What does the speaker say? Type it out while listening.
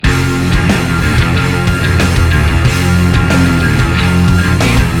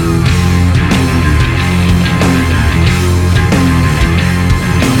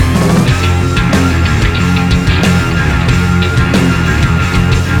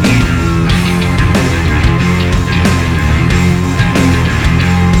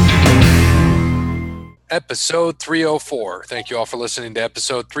episode 304. Thank you all for listening to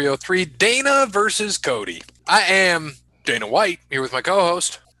episode 303, Dana versus Cody. I am Dana White, here with my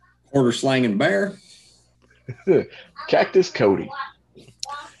co-host. Quarter slanging bear. Cactus Cody.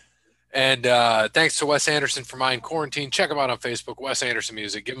 And thanks to Wes Anderson for Mind Quarantine. Check him out on Facebook, Wes Anderson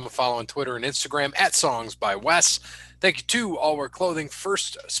Music. Give him a follow on Twitter and Instagram at Songs by Wes. Thank you to All Wear Clothing,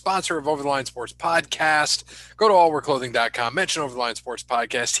 first sponsor of Over the Line Sports Podcast. Go to allwearclothing.com, mention Over the Line Sports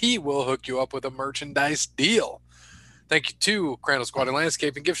Podcast. He will hook you up with a merchandise deal. Thank you to Crandall Squatting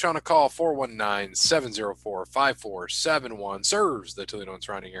Landscaping. Give Sean a call, 419-704-5471. Serves the Toledo and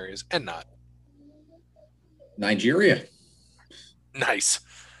surrounding areas and not Nigeria. Nice.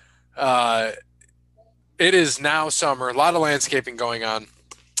 It is now summer. A lot of landscaping going on.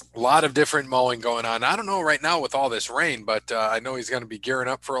 A lot of different mowing going on. I don't know right now with all this rain, but I know he's going to be gearing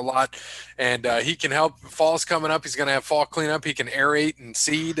up for a lot, and he can help. Fall's coming up. He's going to have fall cleanup. He can aerate and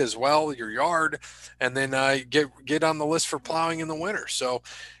seed as well, your yard, and then get on the list for plowing in the winter. So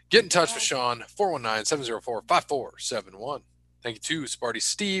get in touch with Sean, 419-704-5471. Thank you to Sparty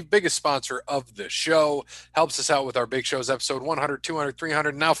Steve, biggest sponsor of the show. Helps us out with our big shows, episode 100, 200,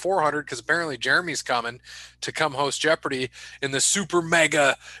 300, now 400, because apparently Jeremy's coming to come host Jeopardy in the super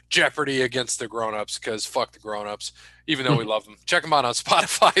mega Jeopardy against the grown-ups, because fuck the grown-ups, even though we love them. Check them out on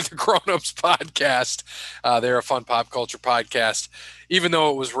Spotify, the Grown-Ups Podcast. They're a fun pop culture podcast. Even though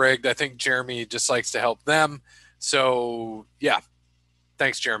it was rigged, I think Jeremy just likes to help them. So, yeah.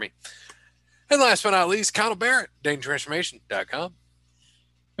 Thanks, Jeremy. And last but not least, Connell Barrett, datingtransformation.com.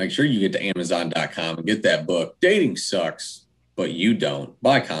 Make sure you get to Amazon.com and get that book, Dating Sucks, But You Don't,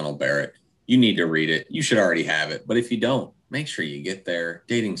 by Connell Barrett. You need to read it. You should already have it. But if you don't, make sure you get there.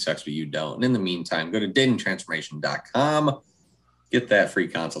 Dating Sucks, But You Don't. And in the meantime, go to datingtransformation.com. Get that free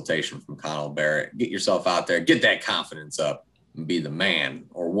consultation from Connell Barrett. Get yourself out there. Get that confidence up and be the man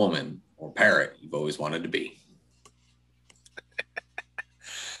or woman or parrot you've always wanted to be.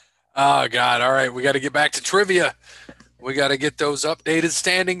 Oh, God. All right. We got to get back to trivia. We got to get those updated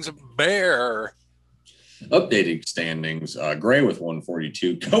standings of Bear. Updated standings. Gray with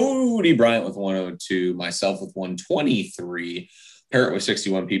 142. Cody Bryant with 102. Myself with 123. Parrot with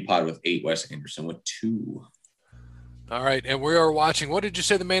 61. Peapod with 8. Wes Anderson with 2. All right. And we are watching. What did you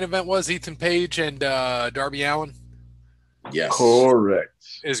say the main event was? Ethan Page and Darby Allin? Yes. Correct.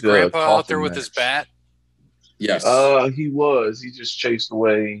 Is Grandpa out there with his bat? Yes. He was. He just chased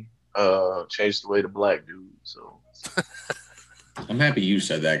away the black dude. So I'm happy you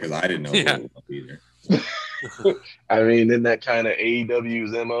said that because I didn't know Yeah. who it was either. I mean, in that kind of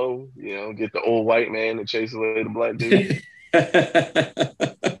AEW's MO, get the old white man to chase away the black dude.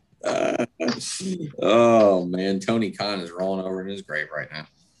 Oh man, Tony Khan is rolling over in his grave right now.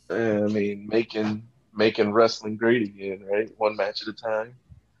 I mean, making wrestling great again, right? One match at a time.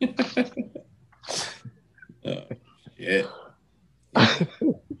 Yeah.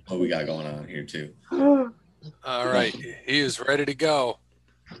 What we got going on here too? All right. He is ready to go.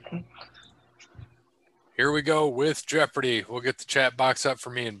 Here we go with Jeopardy. We'll get the chat box up for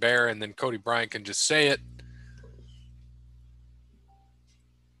me and Bear, and then Cody Bryant can just say it.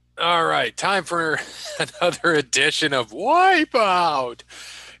 All right. Time for another edition of Wipeout.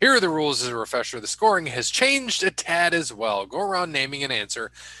 Here are the rules as a refresher. The scoring has changed a tad as well. Go around naming an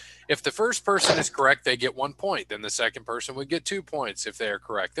answer. If the first person is correct, they get 1 point. Then the second person would get 2 points if they are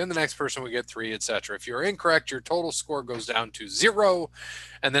correct. Then the next person would get 3, etc. If you're incorrect, your total score goes down to 0,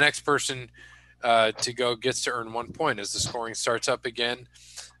 and the next person to go gets to earn 1 point as the scoring starts up again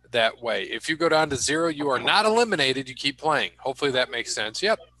that way. If you go down to 0, you are not eliminated. You keep playing. Hopefully that makes sense.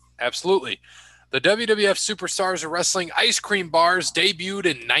 Yep, absolutely. The WWF Superstars of Wrestling Ice Cream Bars debuted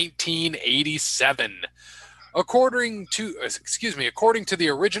in 1987. According to the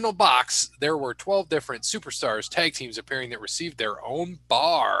original box, there were 12 different Superstars tag teams appearing that received their own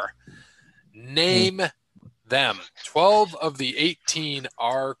bar. Name them. 12 of the 18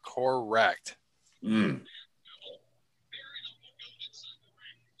 are correct.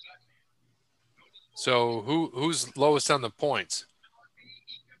 So who's lowest on the points?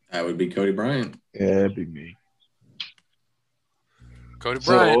 That would be Cody Bryant. Yeah, that'd be me. Cody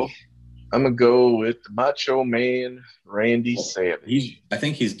Bryant. So, I'm going to go with the Macho Man, Randy Savage. I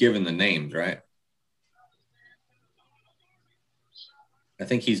think he's given the names, right? I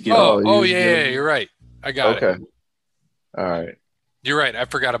think he's given. Yeah, you're right. I got it. Okay. All right. You're right. I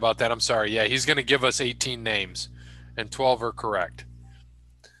forgot about that. I'm sorry. Yeah, he's going to give us 18 names, and 12 are correct.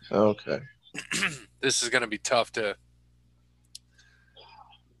 Okay. This is going to be tough to...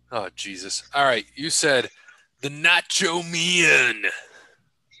 Oh, Jesus. All right. You said the Nacho Man.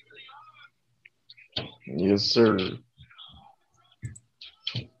 Yes, sir.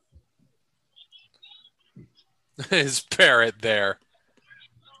 Is Barrett there?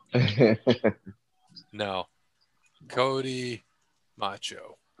 No. Cody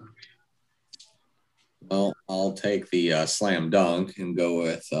Macho. Well, I'll take the slam dunk and go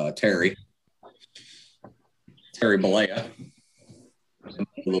with Terry Bollea.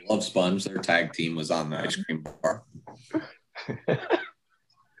 The Love Sponge, their tag team was on the ice cream bar.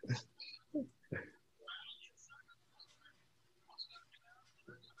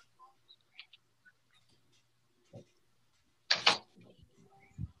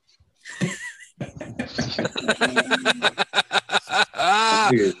 I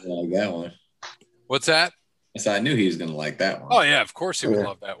knew he was gonna like that one. What's that? I knew he was going to like that one. Oh, yeah, of course he would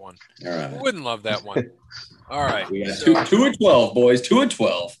love that one. All right. Who wouldn't love that one? All right. We got 2 and 12, boys. 2 and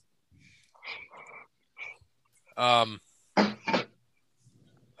 12. I'm going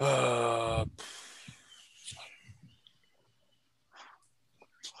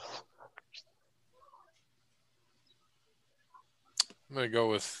to go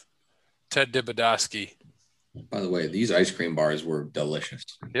with Ted Dibadowski. By the way, these ice cream bars were delicious.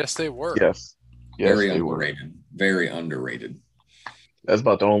 Yes, they were. Yes. Very underrated. Very underrated. That's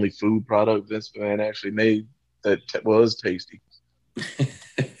about the only food product Vince McMahon actually made that was tasty.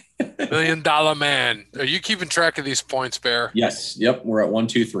 $1 Million Man. Are you keeping track of these points, Bear? Yes. Yep. We're at 1,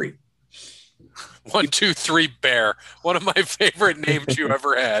 2, 3. 1, 2, 3, Bear. One of my favorite names you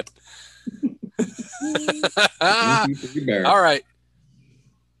ever had. All right.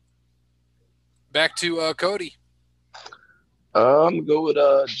 Back to Cody. I'm going to go with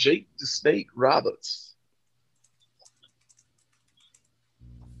Jake the Snake Roberts.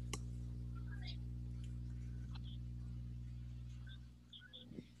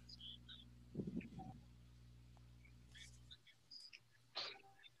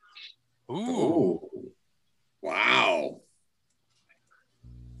 Ooh. Wow.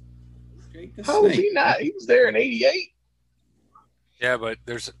 How was he not? He was there in 88. Yeah, but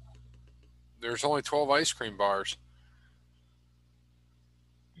there's only 12 ice cream bars.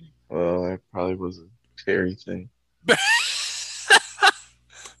 Well, that probably was a Terry thing.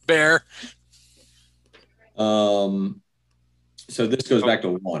 Bear. So this goes back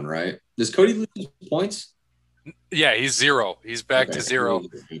to 1, right? Does Cody lose points? Yeah, he's 0. He's back to 0.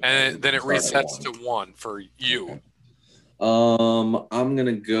 And then it Start at resets 1. to 1 for you. Okay. I'm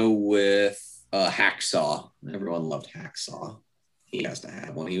gonna go with Hacksaw. Everyone loved Hacksaw. He has to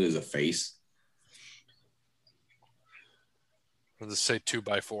have one. He was a face. I'll just say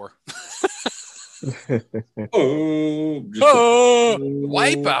 2x4.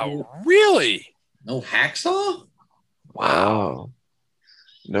 Wipeout. Really? No Hacksaw? Wow.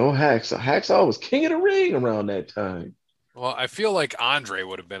 No Hacksaw. Hacksaw was king of the ring around that time. Well, I feel like Andre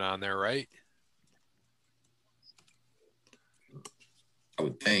would have been on there, right? I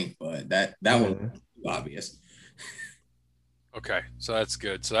would think, but that one was too obvious. Okay, so that's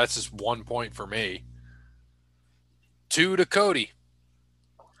good. So that's just 1 point for me. 2 to Cody.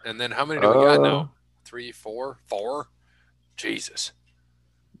 And then how many do we got now? 3, 4, 4? Jesus.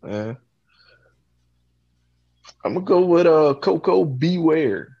 I'm going to go with Coco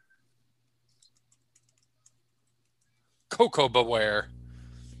Beware. Coco Beware.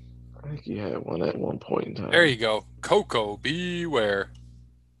 I think he had one at one point in time. There you go. Coco Beware.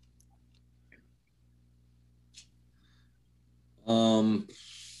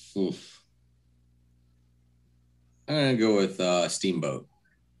 Oof. I'm gonna go with Steamboat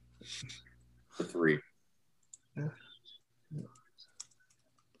for 3.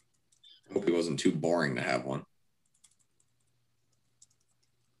 Hope it wasn't too boring to have one.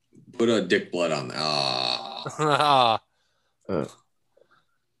 Put a Dick Blood on there.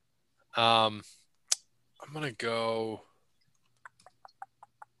 I'm gonna go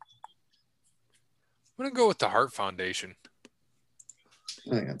with the Heart Foundation.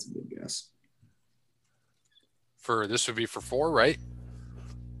 I think that's a good guess. For this would be for 4, right?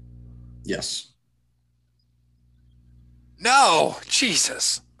 Yes. No,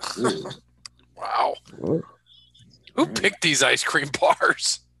 Jesus. Wow. What? Who picked these ice cream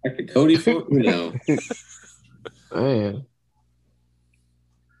bars? Back to Cody for Man.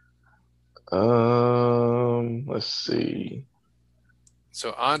 Let's see.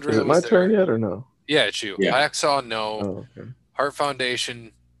 So Andre, Is it my turn yet or no? Yeah, it's you. Yeah. Hacksaw, no. Oh, okay. Heart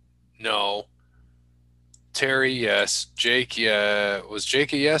Foundation, no. Terry, yes. Jake, yeah. Was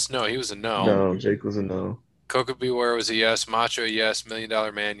Jake a yes? No, he was a no. No, Jake was a no. Coco Beware was a yes. Macho, yes. $1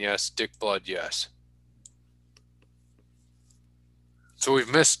 Million Man, yes. Dick Blood, yes. So we've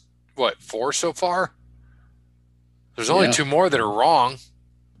missed, what, 4 so far? There's only 2 more that are wrong.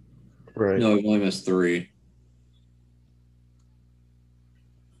 Right. No, we've only missed 3.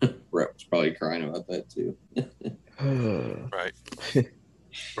 Brett was probably crying about that too. Right.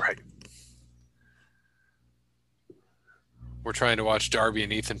 Right. We're trying to watch Darby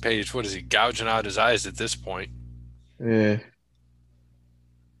and Ethan Page. What is he gouging out his eyes at this point? Yeah.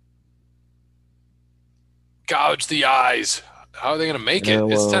 Gouge the eyes. How are they going to make Yeah,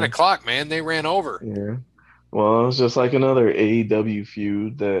 it? It's well, 10 o'clock, man. They ran over. Yeah. Well, it's just like another AEW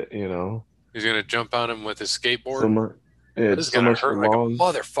feud that, you know, He's going to jump on him with his skateboard. so much, yeah, This is so going to much hurt for like long. a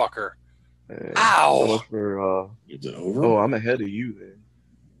motherfucker. So Ow! much for, Is it over? oh, I'm ahead of you then.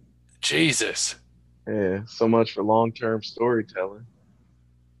 Jesus. Yeah, so much for long-term storytelling.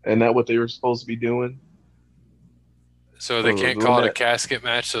 And that what they were supposed to be doing? So they can't Wasn't call it a that- casket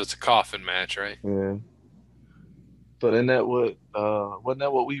match, so it's a coffin match, right? Yeah. But isn't that what wasn't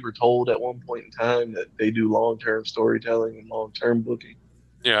that what we were told at one point in time, that they do long-term storytelling and long-term booking?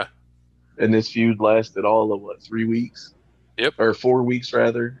 Yeah. And this feud lasted all of what, 3 weeks? Yep. Or 4 weeks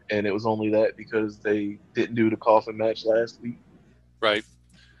rather, and it was only that because they didn't do the coffin match last week. Right.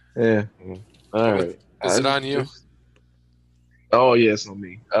 Yeah. All right. Is it on you? Oh yes, on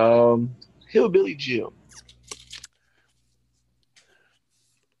me. Hillbilly Jim.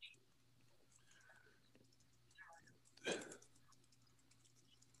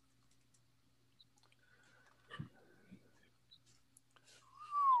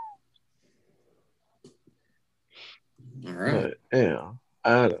 All right. But, yeah. I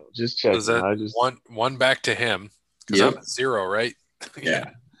don't know. Just checking. Is that I just one back to him? Because Yep. I'm at 0, right?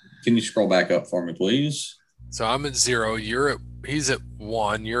 Yeah. Can you scroll back up for me, please? So I'm at 0. He's at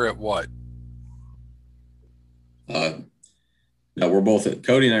 1. You're at what? No, we're both at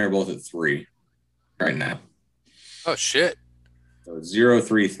Cody and I are both at 3 right now. Oh shit. So 0,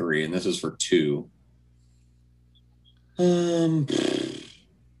 3, 3, and this is for 2. I'm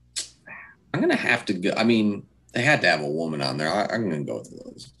gonna have to go. I mean, they had to have a woman on there. I'm gonna go with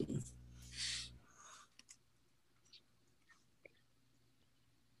Elizabeth.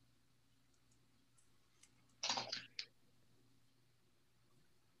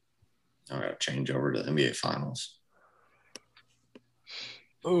 I gotta change over to the NBA Finals.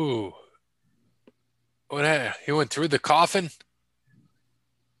 Ooh. What happened? He went through the coffin?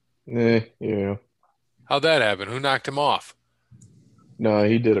 yeah. How'd that happen? Who knocked him off? No,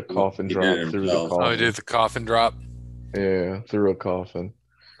 he did a coffin He drop did it through the himself. coffin. Oh, he did the coffin drop? Yeah, through a coffin.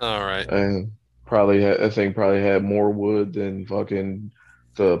 All right. And I think probably had more wood than fucking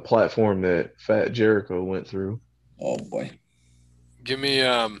the platform that Fat Jericho went through. Oh boy. Give me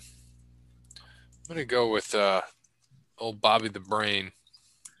I'm gonna go with old Bobby the Brain.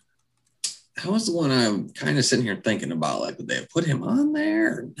 That was the one I'm kind of sitting here thinking about. Like, would they have put him on there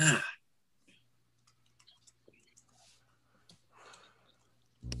or not?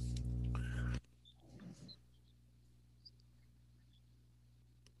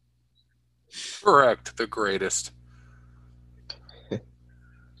 Correct, the greatest.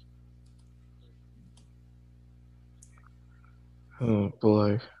 Oh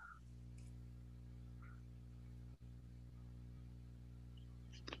boy.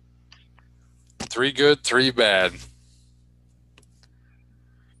 Three good, 3 bad.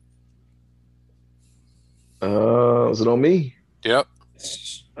 Is it on me? Yep.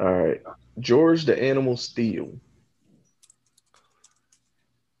 All right. George the Animal Steel.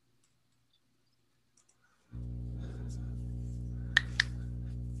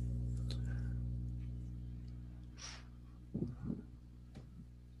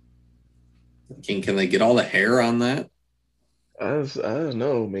 Can they get all the hair on that? I don't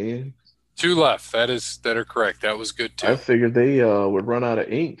know, man. 2 left. That are correct. That was good too. I figured they would run out of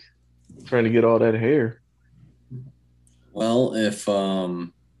ink trying to get all that hair. Well, if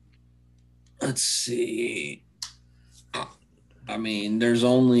let's see. I mean, there's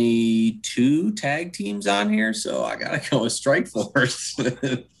only 2 tag teams on here, so I gotta go with Strike Force.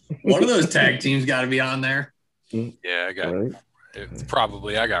 One of those tag teams got to be on there. Yeah, I got Right.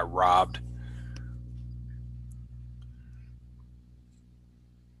 probably I got robbed.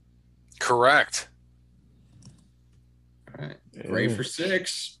 Correct. All right, great for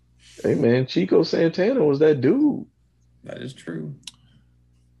 6. Hey man, Chico Santana was that dude. That is true.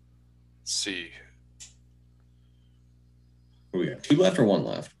 Let's see. We got 2 left or 1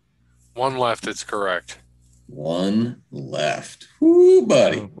 left? 1 left. It's correct. 1 left. Woo,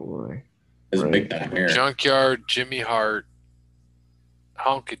 buddy. Oh boy. This is Right. big time here. Junkyard, Jimmy Hart,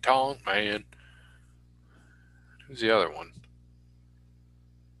 Honky Tonk Man. Who's the other one?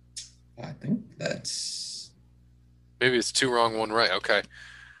 I think that's Maybe it's 2 wrong, 1 right. Okay.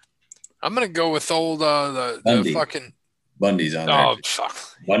 I'm gonna go with old the Bundy. fucking Bundy's on oh there. fuck.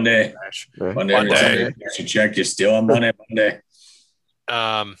 Monday. Right. Monday. Every Monday. time you check, you're still on Monday.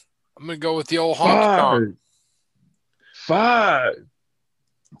 Um I'm going to go with the old honky tonk. Five.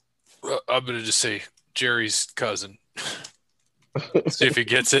 I'm going to just say Jerry's cousin. See if he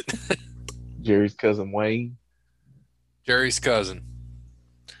gets it. Jerry's cousin Wayne. Jerry's cousin.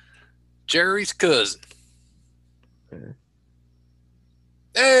 Jerry's cousin.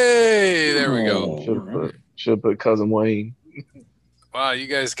 Hey, there we go. Should put cousin Wayne. Wow, you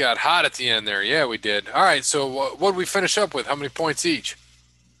guys got hot at the end there. Yeah, we did. All right, so what did we finish up with? How many points each?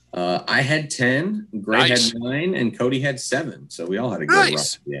 I had 10, Gray had 9, and Cody had 7. So we all had a good run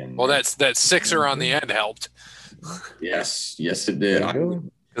at the end. Well, that sixer on the end helped. Yes, it did.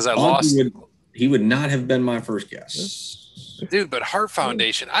 Because I lost. He would not have been my first guess. Dude, but Heart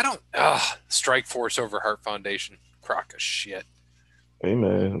Foundation, I don't Strike Force over Heart Foundation. Crock of shit. Hey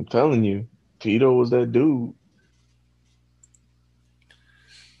man, I'm telling you, Tito was that dude.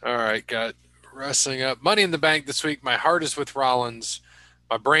 All right, got wrestling up. Money in the Bank this week. My heart is with Rollins.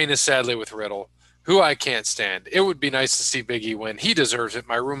 My brain is sadly with Riddle, who I can't stand. It would be nice to see Big E win. He deserves it.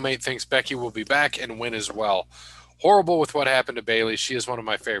 My roommate thinks Becky will be back and win as well. Horrible with what happened to Bayley. She is one of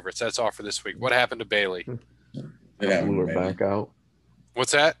my favorites. That's all for this week. What happened to Bayley? I blew her back out.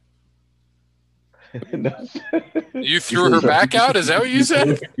 What's that? You threw her back out? Is that what you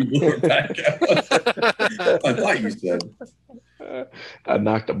said? You blew her back out. I thought you said. I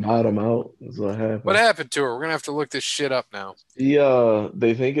knocked the bottom out. That's what happened. What happened to her? We're gonna have to look this shit up now.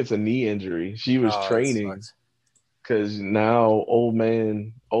 They think it's a knee injury. She was training because now old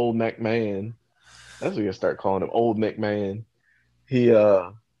McMahon. That's what you're gonna start calling him, old McMahon.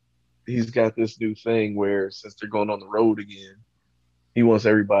 He's got this new thing where since they're going on the road again, he wants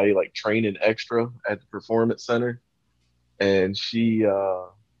everybody like training extra at the performance center, and she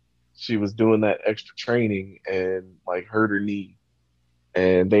was doing that extra training and like hurt her knee,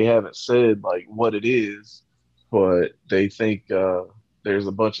 and they haven't said like what it is, but they think there's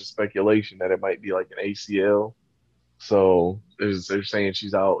a bunch of speculation that it might be like an ACL. So they're saying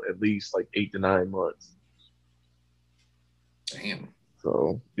she's out at least like 8 to 9 months. Damn.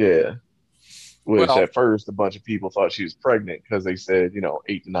 So yeah. Which at first a bunch of people thought she was pregnant because they said,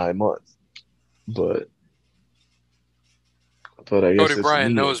 8 to 9 months. But I guess Cody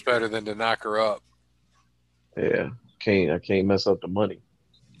Bryan knows better than to knock her up. Yeah. I can't mess up the money.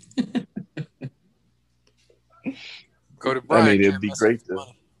 Cody Bryan. I mean, it'd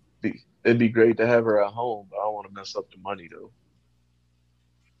be great to have her at home, but I don't want to mess up the money though.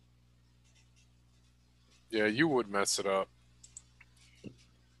 Yeah, you would mess it up.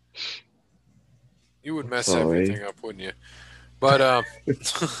 You would mess everything up, wouldn't you? But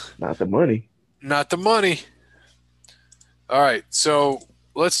not the money. Not the money. All right, so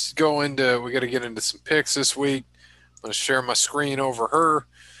let's go into. We got to get into some picks this week. I'm going to share my screen over her,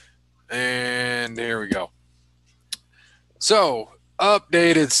 and here we go. So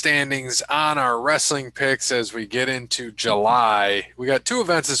updated standings on our wrestling picks as we get into July. We got 2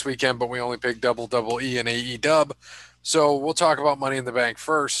 events this weekend, but we only picked WWE and AEW. So we'll talk about Money in the Bank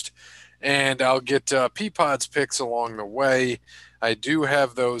first. And I'll get Peapod's picks along the way. I do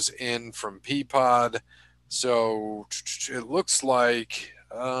have those in from Peapod. So it looks like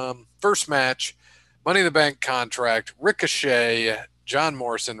first match, Money in the Bank contract, Ricochet, John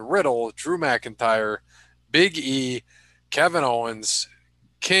Morrison, Riddle, Drew McIntyre, Big E, Kevin Owens,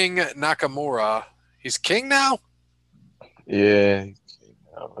 King Nakamura. He's king now? Yeah.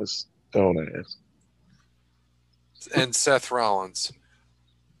 Don't ask. And Seth Rollins.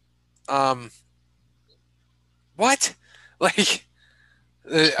 What? Like,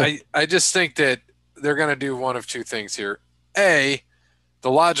 I just think that they're going to do one of 2 things here. A,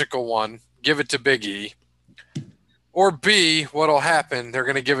 the logical one, give it to Big E. Or B, what'll happen, they're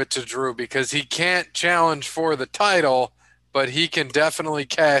going to give it to Drew because he can't challenge for the title, but he can definitely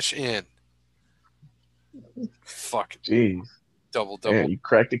cash in. Fuck. Jeez. Double. Yeah, you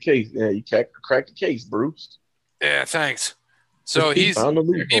cracked the case. Yeah, you cracked the case, Bruce. Yeah, thanks. So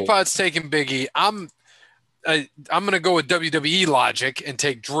Peapod's taking Big E. I'm going to go with WWE logic and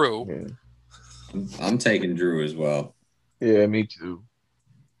take Drew. Yeah. I'm taking Drew as well. Yeah, me too.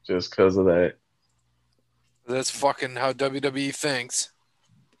 Just because of that. That's fucking how WWE thinks.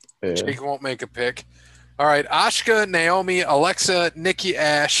 Yeah. Jake won't make a pick. All right, Asuka, Naomi, Alexa, Nikki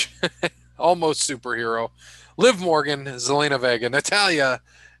Ash, almost superhero, Liv Morgan, Zelina Vega, Natalya,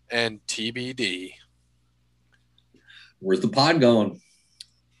 and TBD. Where's the pod going?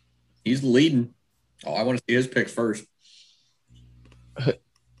 He's leading. Oh, I want to see his picks first.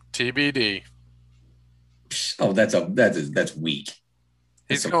 TBD. Oh, that's weak.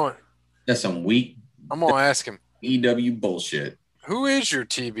 He's going. That's some weak. I'm gonna ask him. EW bullshit. Who is your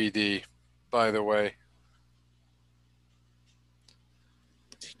TBD, by the way?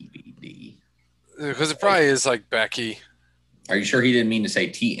 TBD. Because it probably is like Becky. Are you sure he didn't mean to say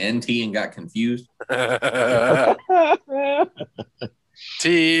TNT and got confused?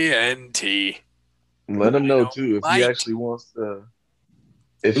 TNT. Let him know too if he actually wants to.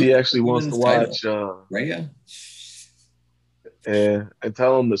 If he actually wants to watch, Rhea, and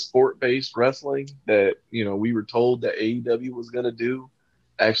tell him the sport-based wrestling that we were told that AEW was gonna do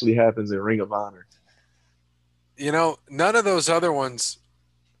actually happens in Ring of Honor. None of those other ones.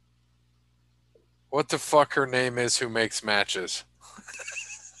 What the fuck her name is who makes matches?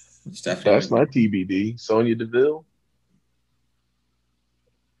 That's my TBD. Sonya Deville.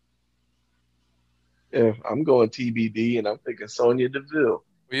 Yeah, I'm going TBD, and I'm thinking Sonya Deville.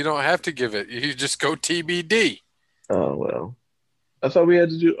 You don't have to give it. You just go TBD. Oh, well. I thought we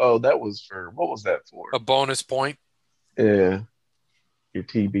had to do... Oh, that was for... What was that for? A bonus point. Yeah. Your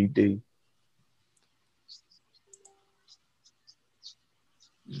TBD.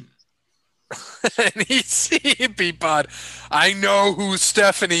 And he's Peapod. I know who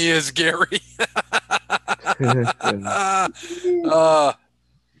Stephanie is, Gary.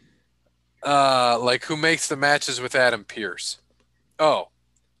 Like who makes the matches with Adam Pearce? Oh,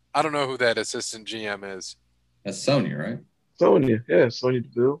 I don't know who that assistant GM is. That's Sonya, right? Sonya, yeah, Sonya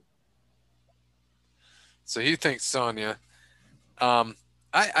Deville. So he thinks Sonya. I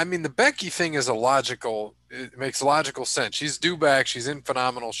mean, the Becky thing is it makes logical sense. She's due back. She's in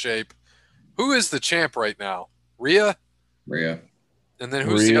phenomenal shape. Who is the champ right now? Rhea? Rhea. And then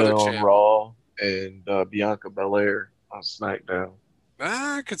who's Rhea the other on champ? Raw and Bianca Belair on SmackDown.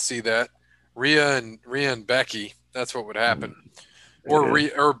 I could see that. Rhea and Becky. That's what would happen.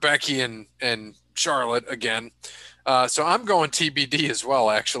 Or Becky and Charlotte again. So I'm going TBD as well,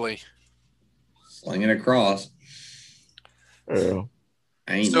 actually. Slinging across. Yeah.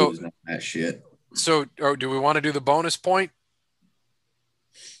 I ain't losing that shit. So do we want to do the bonus point?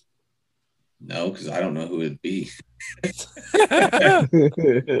 No, because I don't know who it'd be. I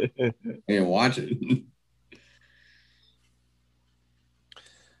didn't watch it.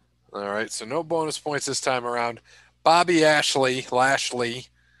 All right, so no bonus points this time around. Bobby Lashley,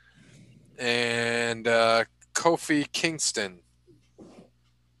 and Kofi Kingston.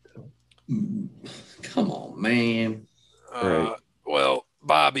 Come on, man. Right. Well,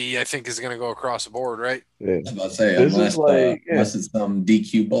 Bobby, I think, is going to go across the board, right? Yeah. I was about to say, unless it's some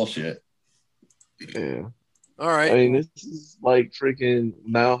DQ bullshit. Yeah. All right. I mean, this is like freaking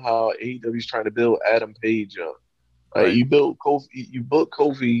now how AEW's trying to build Adam Page up. Like Right. you booked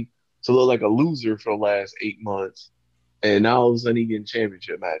Kofi to look like a loser for the last 8 months, and now all of a sudden he getting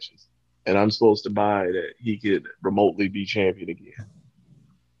championship matches. And I'm supposed to buy that he could remotely be champion again.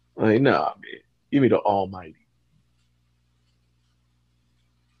 Like, nah, man. Give me the almighty.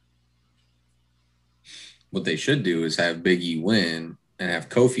 What they should do is have Big E win and have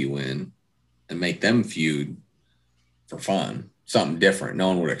Kofi win and make them feud for fun. Something different. No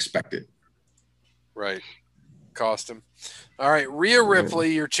one would expect it. Right. Cost him. All right. Rhea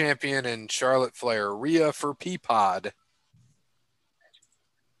Ripley, your champion, and Charlotte Flair. Rhea for Peapod.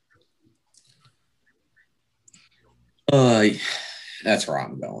 That's where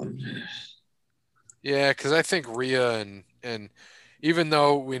I'm going. Yeah, because I think Rhea and even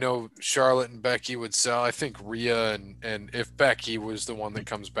though we know Charlotte and Becky would sell, I think Rhea and if Becky was the one that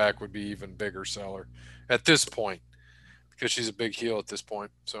comes back would be even bigger seller at this point because she's a big heel at this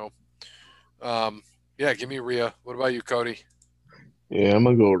point. So, yeah, give me Rhea. What about you, Cody? Yeah, I'm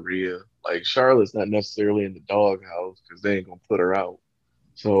gonna go with Rhea. Like Charlotte's not necessarily in the doghouse because they ain't gonna put her out.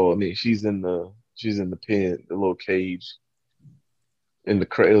 So I mean, she's in the pen, the little cage, in the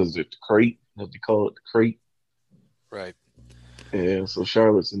crate. Is it the crate? What do you call it? The crate. Right. Yeah. So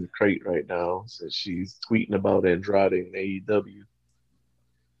Charlotte's in the crate right now. So she's tweeting about Andrade and AEW.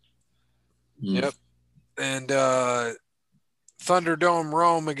 Yep. And Thunderdome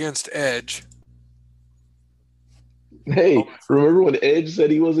Rome against Edge. Hey, remember when Edge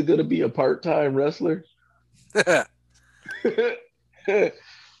said he wasn't going to be a part-time wrestler? Yeah.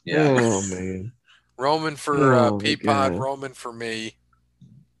 Oh, man. Roman for Peapod, Roman for me.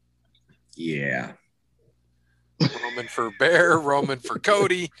 Yeah. Roman for Bear, Roman for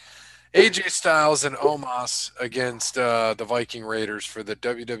Cody. AJ Styles and Omos against the Viking Raiders for the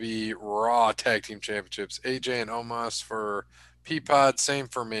WWE Raw Tag Team Championships. AJ and Omos for Peapod, same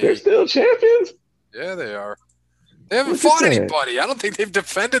for me. They're still champions? Yeah, they are. They haven't fought anybody. I don't think they've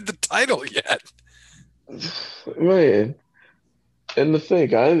defended the title yet. Man. And to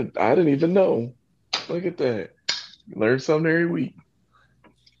think, I didn't even know. Look at that. You learn something every week.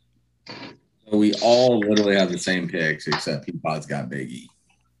 We all literally have the same picks except Peapod's got Big E.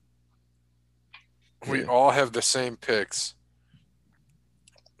 We all have the same picks,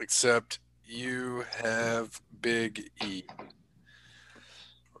 except you have Big E.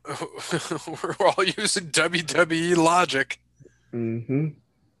 We're all using WWE logic. Mm-hmm.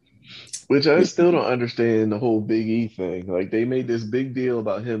 Which I still don't understand the whole Big E thing. Like they made this big deal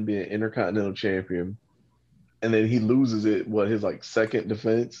about him being Intercontinental Champion, and then he loses it. What his like second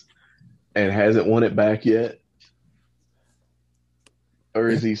defense, and hasn't won it back yet, or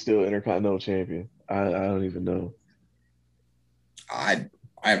is he still Intercontinental Champion? I don't even know. I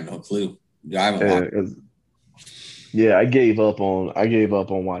have no clue. I haven't Yeah, watched. 'cause- yeah, I gave up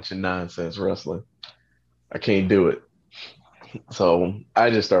on watching nonsense wrestling. I can't do it. So I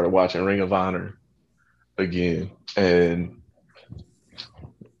just started watching Ring of Honor again, and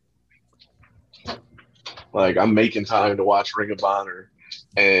like I'm making time to watch Ring of Honor,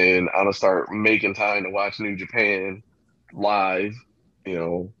 and I'm gonna start making time to watch New Japan live.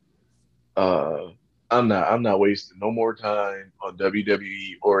 You know, I'm not wasting no more time on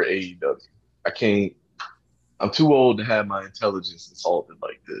WWE or AEW. I can't. I'm too old to have my intelligence insulted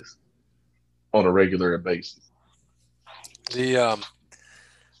like this on a regular basis. The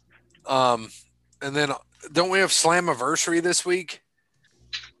and then don't we have Slammiversary this week?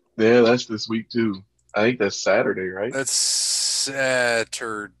 Yeah, that's this week too. I think that's Saturday, right? That's Saturday.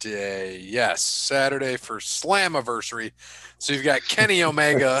 Yes, Saturday for Slammiversary. So you've got Kenny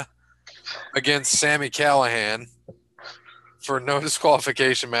Omega against Sammy Callahan for no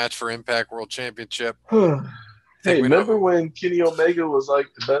disqualification match for Impact World Championship. Hey, we remember know. when Kenny Omega was like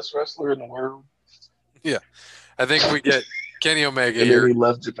the best wrestler in the world, Yeah, I think we get Kenny Omega and then here. he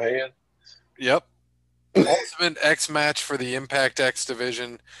left Japan? Yep. Ultimate X match for the Impact X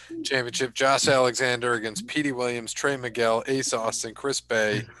Division Championship. Josh Alexander against Petey Williams, Trey Miguel, Ace Austin, Chris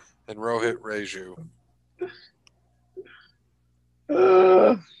Bay, and Rohit Raju.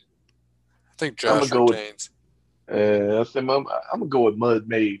 Uh, I think I'm Josh gonna go with. retains. I'm gonna go with Mud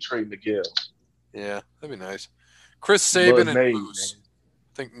Maid, Trey Miguel. Yeah, that'd be nice. Chris Sabin Mud and Maid, Moose. man.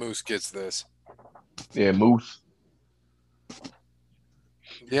 I think Moose gets this. Yeah, Moose.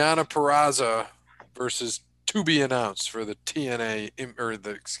 Deanna Peraza versus to be announced for the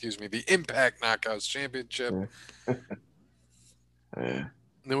the Impact Knockouts Championship. Yeah. Yeah.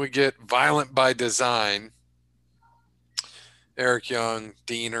 Then we get Violent by Design. Eric Young,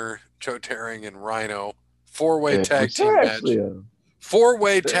 Diener, Joe Terring, and Rhino. Four-way Yeah, tag which team they're match. actually,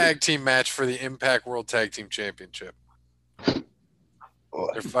 Four-way they're- tag team match for the Impact World Tag Team Championship.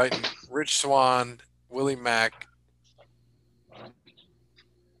 They're fighting Rich Swann, Willie Mack.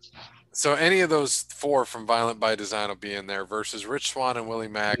 So any of those four from Violent by Design will be in there versus Rich Swann and Willie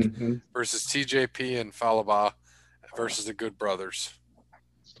Mack Mhm. versus TJP and Falaba versus the Good Brothers.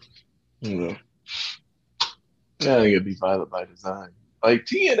 Yeah. Yeah, I think it'd be Violent by Design. Like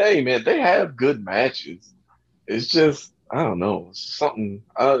TNA, man, they have good matches. It's just I don't know, it's something.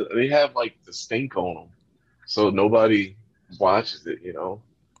 They have like the stink on them, so nobody watches it. You know.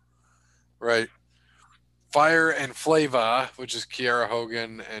 Right. Fire and Flava, which is Kiara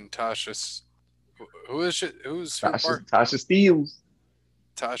Hogan and Tasha. Who is it? Who's her part? Tasha Steeles.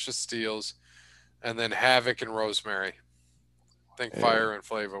 Tasha Steeles. And then Havoc and Rosemary. I think Yeah. Fire and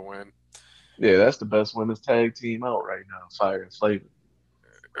Flava win. Yeah, that's the best women's tag team out right now. Fire and Flavor.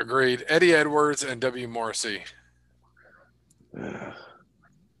 Agreed. Eddie Edwards and W. Morrissey. Yeah.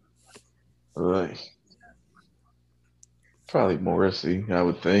 Right. Probably Morrissey, I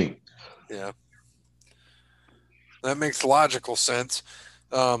would think. Yeah. That makes logical sense.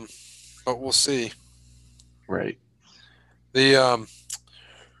 But we'll see. Right.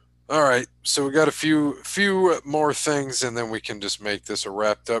 All right, so we got a few more things, and then we can just make this a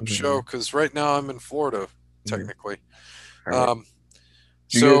wrapped up show. Because right now I'm in Florida, technically. Right.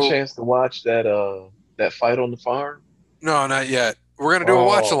 Did you So get a chance to watch that fight on the farm? no, not yet. We're gonna do a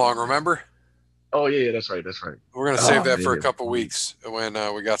watch along. Remember? Oh yeah, that's right. That's right. We're gonna save that for a man. couple weeks when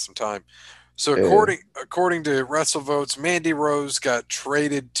we got some time. So Yeah. according to WrestleVotes, Mandy Rose got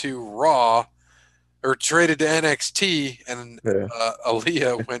traded to Raw, or traded to NXT, and Yeah.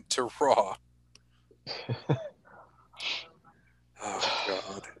 Aaliyah went to Raw. Oh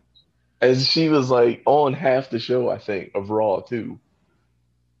God. And she was like on half the show, I think, of Raw too.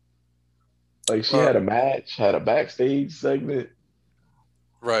 Like she had a match, had a backstage segment.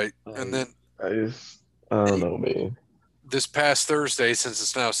 Right. And then I don't know, man. this past Thursday, since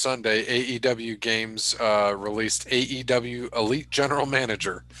it's now Sunday, AEW Games released AEW Elite General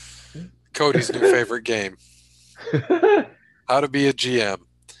Manager, Cody's new favorite game. How to be a GM.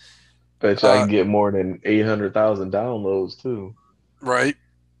 Bet you I can get more than 800,000 downloads too. Right.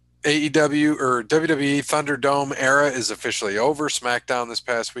 AEW or WWE Thunderdome era is officially over. SmackDown this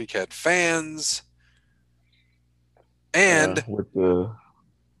past week had fans. And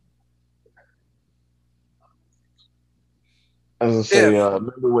I was gonna say, Yeah,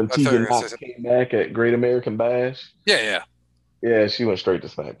 remember when I thought you were Tegan gonna say Knox something. came back at Great American Bash? Yeah, yeah, Yeah, she went straight to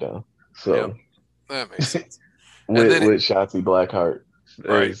SmackDown. yep. So That makes sense. And with then, Shotzi Blackheart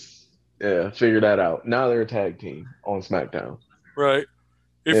right, is figure that out. Now they're a tag team on SmackDown. right.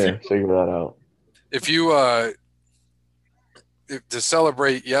 If you Yeah, figure that out. if you to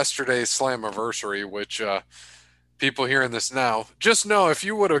celebrate yesterday's Slammiversary, which people hearing this now, just know if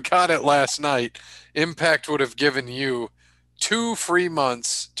you would have got it last night, Impact would have given you 2 free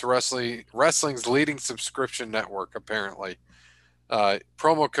months to wrestling's leading subscription network, apparently.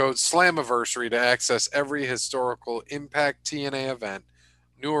 Promo code Slammiversary to access every historical Impact TNA event,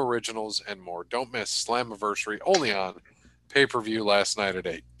 new originals, and more. Don't miss Slammiversary only on pay-per-view last night at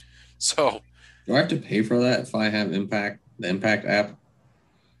 8. So, Do I have to pay for that if I have Impact, the Impact app?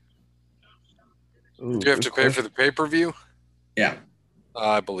 Ooh, do you have good to pay for question. the pay-per-view? Yeah.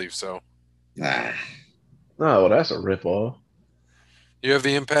 I believe so. Ah. No, that's a ripoff. You have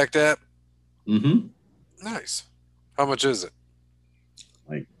the Impact app? Mm-hmm. Nice. How much is it?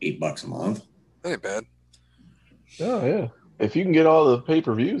 Like $8 a month. That ain't bad. Oh yeah. If you can get all the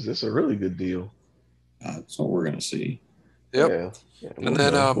pay-per-views, it's a really good deal. That's what we're gonna see. Yep. Yeah, And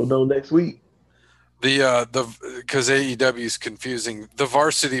then we'll know next week. the because AEW is confusing. The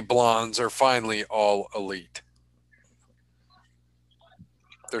Varsity Blondes are finally all elite.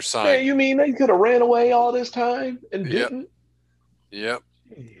 They're signed. Man, you mean they could have ran away all this time and Yep. didn't? Yep.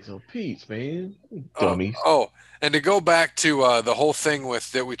 Jeez, oh Pete, man, dummies. And to go back to the whole thing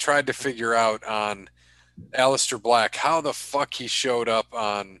with that we tried to figure out on Aleister Black, how the fuck he showed up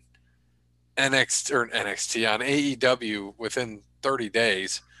on NXT on AEW within 30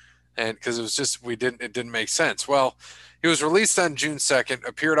 days, and because it was just it didn't make sense. Well, he was released on June 2nd,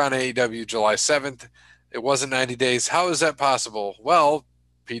 appeared on AEW July 7th. It wasn't 90 days. How is that possible? Well,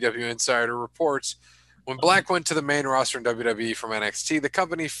 PW Insider reports when Black went to the main roster in WWE from NXT, the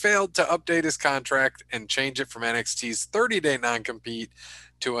company failed to update his contract and change it from NXT's 30-day non-compete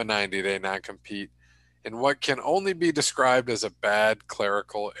to a 90-day non-compete in what can only be described as a bad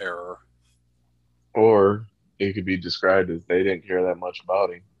clerical error. Or it could be described as they didn't care that much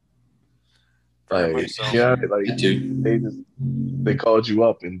about him. Very Like, much so. yeah, like That too. they called you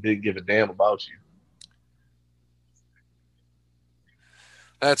up and didn't give a damn about you.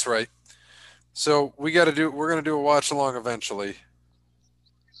 That's right. So we're gonna do a watch along eventually.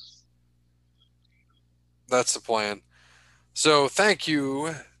 That's the plan. So thank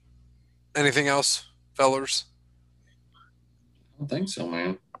you. Anything else, fellers? I don't think so,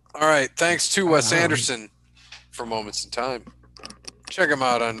 man. All right. Thanks to Wes Anderson for Moments in Time. Check him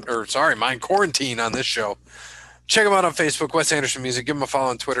out Mind Quarantine on this show. Check him out on Facebook, Wes Anderson Music. Give him a follow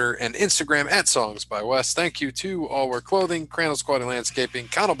on Twitter and Instagram at Songs by Wes. Thank you to All Wear Clothing, Crandall's Quality Landscaping,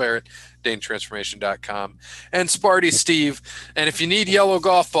 Connell Barrett, DaneTransformation.com, and Sparty Steve. And if you need yellow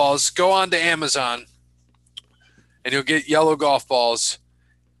golf balls, go on to Amazon and you'll get yellow golf balls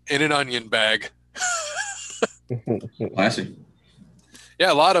in an onion bag. Classic.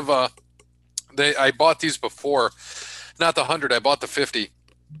 Yeah, a lot of I bought these before. Not the 100, I bought the 50.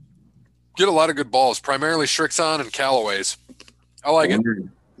 Get a lot of good balls, primarily Shrixon and Callaways. I like it.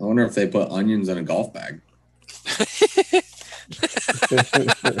 I wonder if they put onions in a golf bag.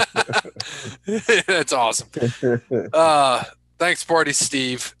 That's awesome. Thanks, Party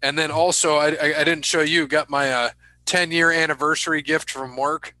Steve. And then also, I didn't show you, got my 10-year anniversary gift from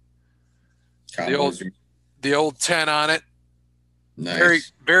work. The old 10 on it. Nice. Very,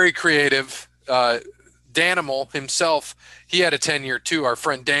 very creative. Danimal himself, he had a 10-year too. Our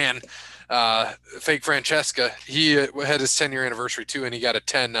friend Dan, Fake Francesca, he had his 10-year anniversary too, and he got a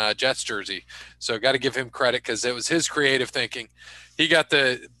 10 Jets jersey. So got to give him credit because it was his creative thinking. He got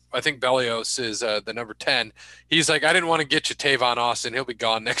I think Belios is the number 10. He's like, I didn't want to get you Tavon Austin. He'll be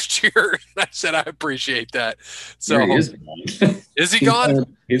gone next year. I said, I appreciate that. So he is gone. Is he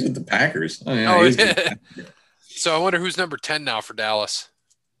gone? He's with the Packers. Oh, yeah, yeah. So I wonder who's number 10 now for Dallas.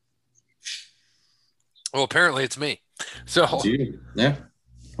 Well, apparently it's me. So yeah,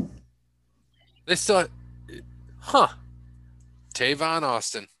 they still, Tavon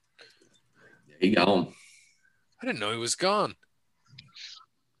Austin. He gone. I didn't know he was gone.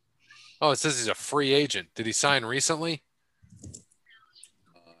 Oh, it says he's a free agent. Did he sign recently?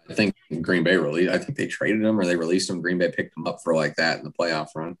 I think Green Bay released. I think they traded him or they released him. Green Bay picked him up for like that in the playoff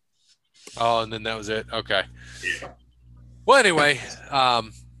run. Oh, and then that was it. Okay. Yeah. Well, anyway,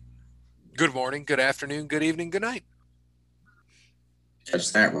 good morning, good afternoon, good evening, good night.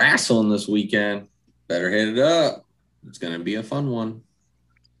 Catch that wrestling this weekend. Better hit it up. It's going to be a fun one.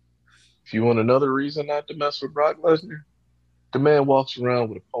 If you want another reason not to mess with Brock Lesnar, the man walks around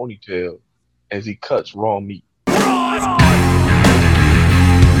with a ponytail as he cuts raw meat.